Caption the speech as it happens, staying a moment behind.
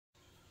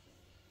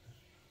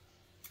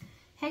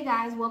Hey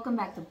guys, welcome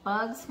back to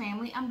Bugs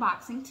Family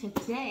Unboxing.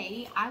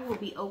 Today I will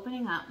be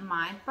opening up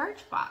my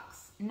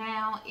Birchbox.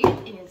 Now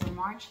it is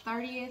March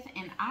 30th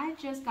and I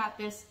just got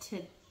this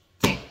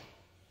today.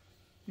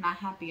 Not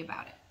happy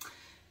about it.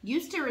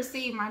 Used to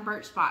receive my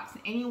Birchbox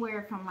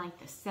anywhere from like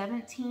the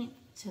 17th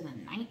to the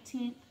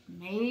 19th,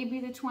 maybe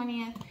the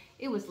 20th.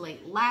 It was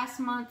late last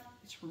month.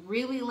 It's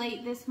really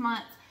late this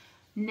month.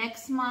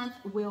 Next month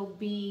will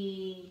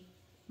be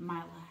my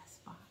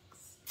last box.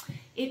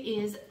 It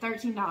is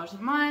 $13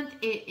 a month.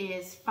 It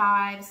is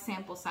 5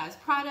 sample size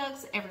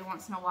products. Every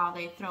once in a while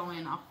they throw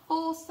in a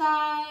full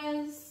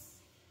size.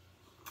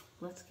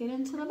 Let's get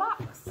into the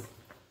box.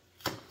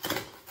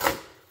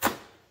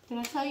 Did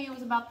I tell you it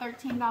was about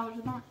 $13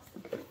 a month?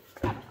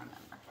 I don't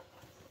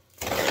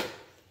remember.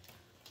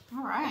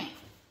 All right.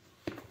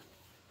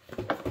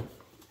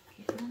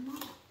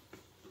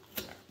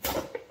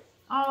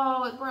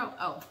 Oh, it broke.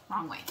 Oh,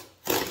 wrong way.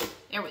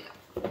 There we go.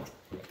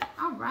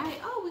 All right.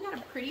 Oh, we got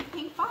a pretty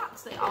pink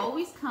box. They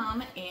always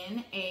come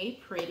in a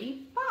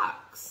pretty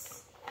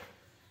box.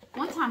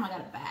 One time I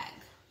got a bag.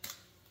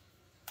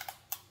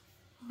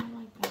 Oh, I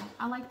like that.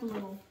 I like the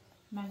little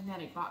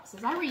magnetic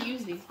boxes. I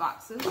reuse these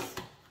boxes.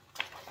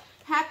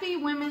 Happy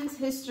Women's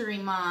History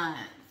Month.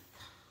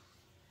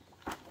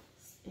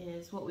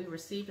 This is what we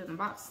received in the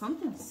box.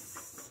 Something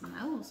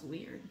smells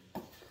weird.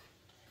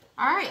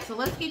 All right, so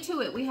let's get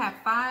to it. We have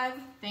 5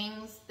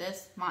 things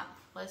this month.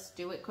 Let's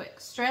do it quick.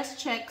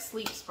 Stress Check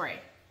Sleep Spray.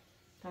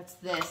 That's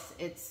this.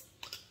 It's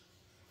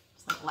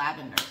like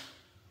lavender.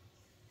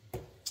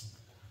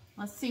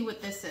 Let's see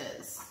what this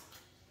is.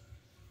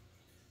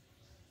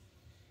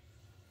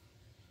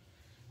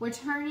 We're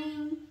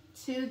turning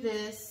to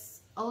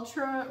this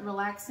ultra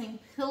relaxing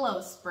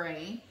pillow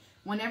spray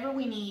whenever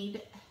we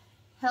need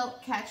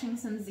help catching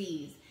some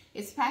Z's.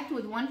 It's packed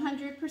with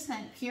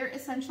 100% pure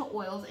essential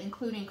oils,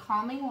 including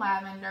calming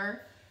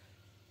lavender,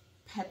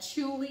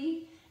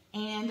 patchouli,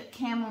 and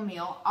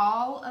chamomile,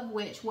 all of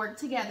which work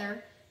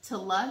together to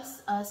lull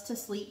us to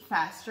sleep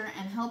faster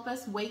and help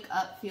us wake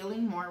up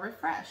feeling more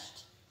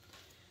refreshed.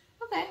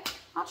 Okay,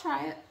 I'll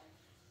try it.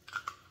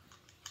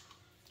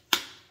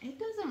 It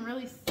doesn't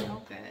really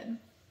smell good.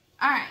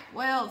 All right,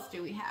 what else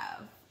do we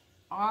have?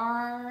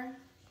 R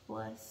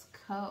plus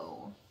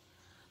Co.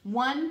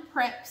 One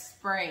Prep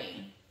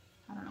Spray.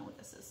 I don't know what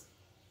this is.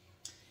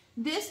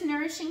 This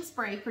nourishing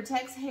spray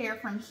protects hair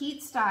from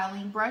heat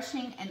styling,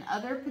 brushing, and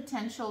other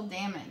potential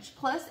damage.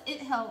 Plus, it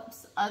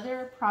helps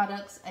other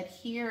products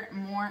adhere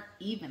more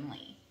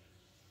evenly.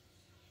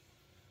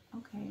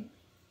 Okay.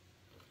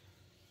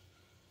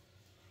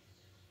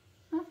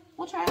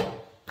 We'll try it.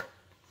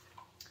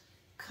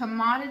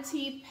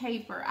 Commodity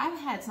Paper. I've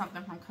had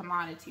something from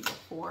Commodity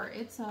before.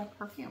 It's a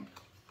perfume.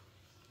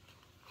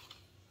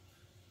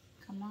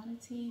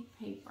 Commodity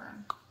Paper.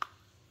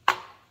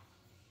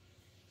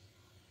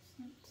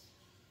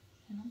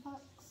 In a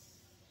box.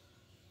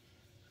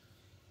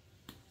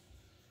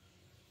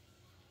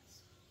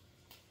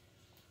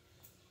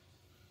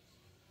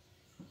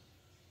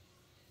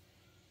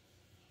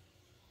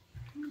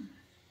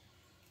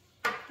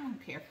 I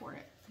don't care for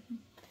it.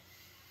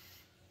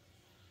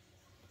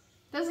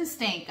 Doesn't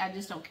stink, I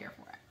just don't care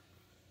for it.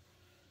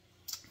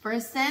 For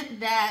a scent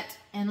that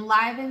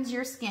enlivens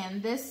your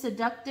skin, this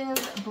seductive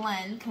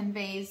blend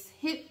conveys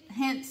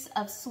hints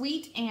of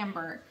sweet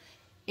amber.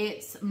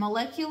 Its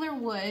molecular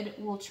wood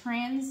will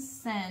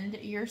transcend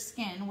your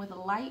skin with a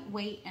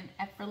lightweight and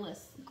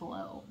effortless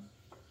glow.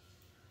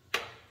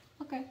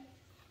 Okay.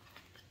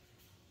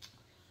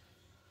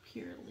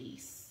 Pure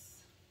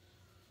Lease.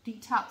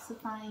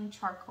 Detoxifying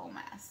Charcoal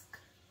Mask.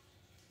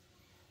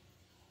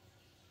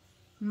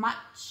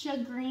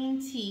 Matcha Green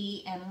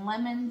Tea and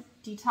Lemon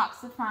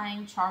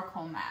Detoxifying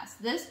Charcoal Mask.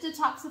 This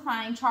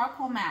detoxifying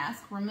charcoal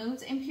mask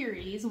removes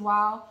impurities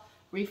while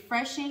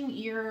refreshing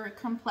your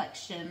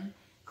complexion,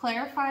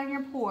 clarifying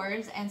your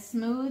pores, and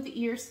smooth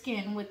your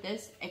skin with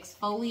this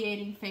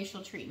exfoliating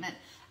facial treatment.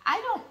 I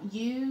don't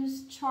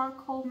use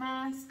charcoal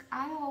mask.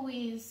 I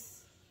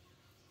always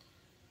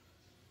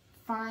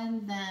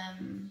find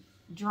them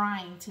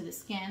drying to the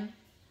skin.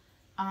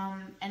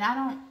 And I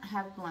don't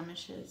have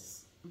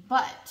blemishes,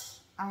 but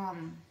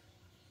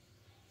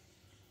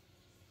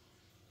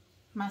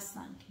my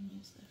son can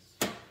use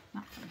this.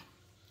 Not for me.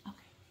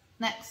 Okay,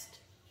 next.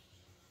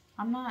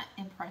 I'm not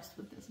impressed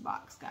with this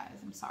box,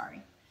 guys. I'm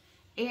sorry.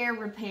 Air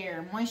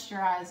Repair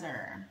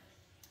Moisturizer.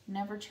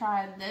 Never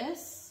tried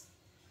this.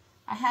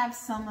 I have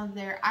some of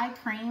their eye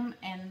cream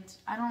and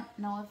I don't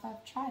know if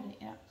I've tried it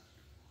yet.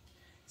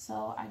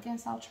 So I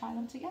guess I'll try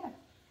them together.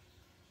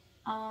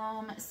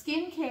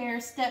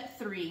 Skincare Step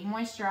 3,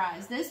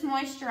 Moisturize. This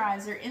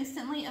moisturizer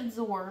instantly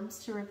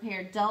absorbs to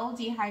repair dull,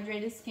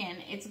 dehydrated skin.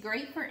 It's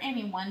great for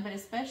anyone, but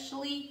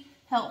especially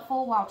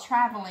helpful while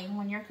traveling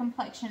when your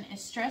complexion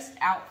is stressed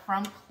out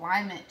from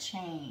climate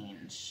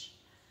change.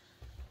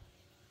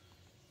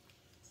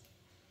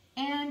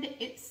 And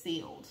it's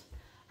sealed.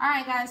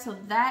 Alright guys, so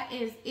that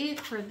is it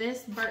for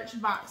this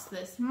Birchbox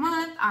this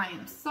month. I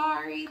am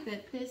sorry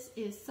that this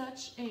is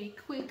such a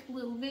quick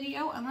little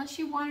video, unless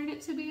you wanted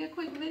it to be a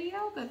quick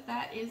video, but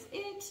that is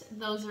it.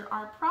 Those are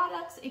our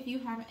products. If you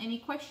have any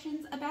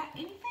questions about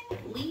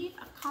anything, leave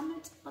a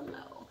comment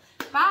below.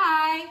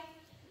 Bye!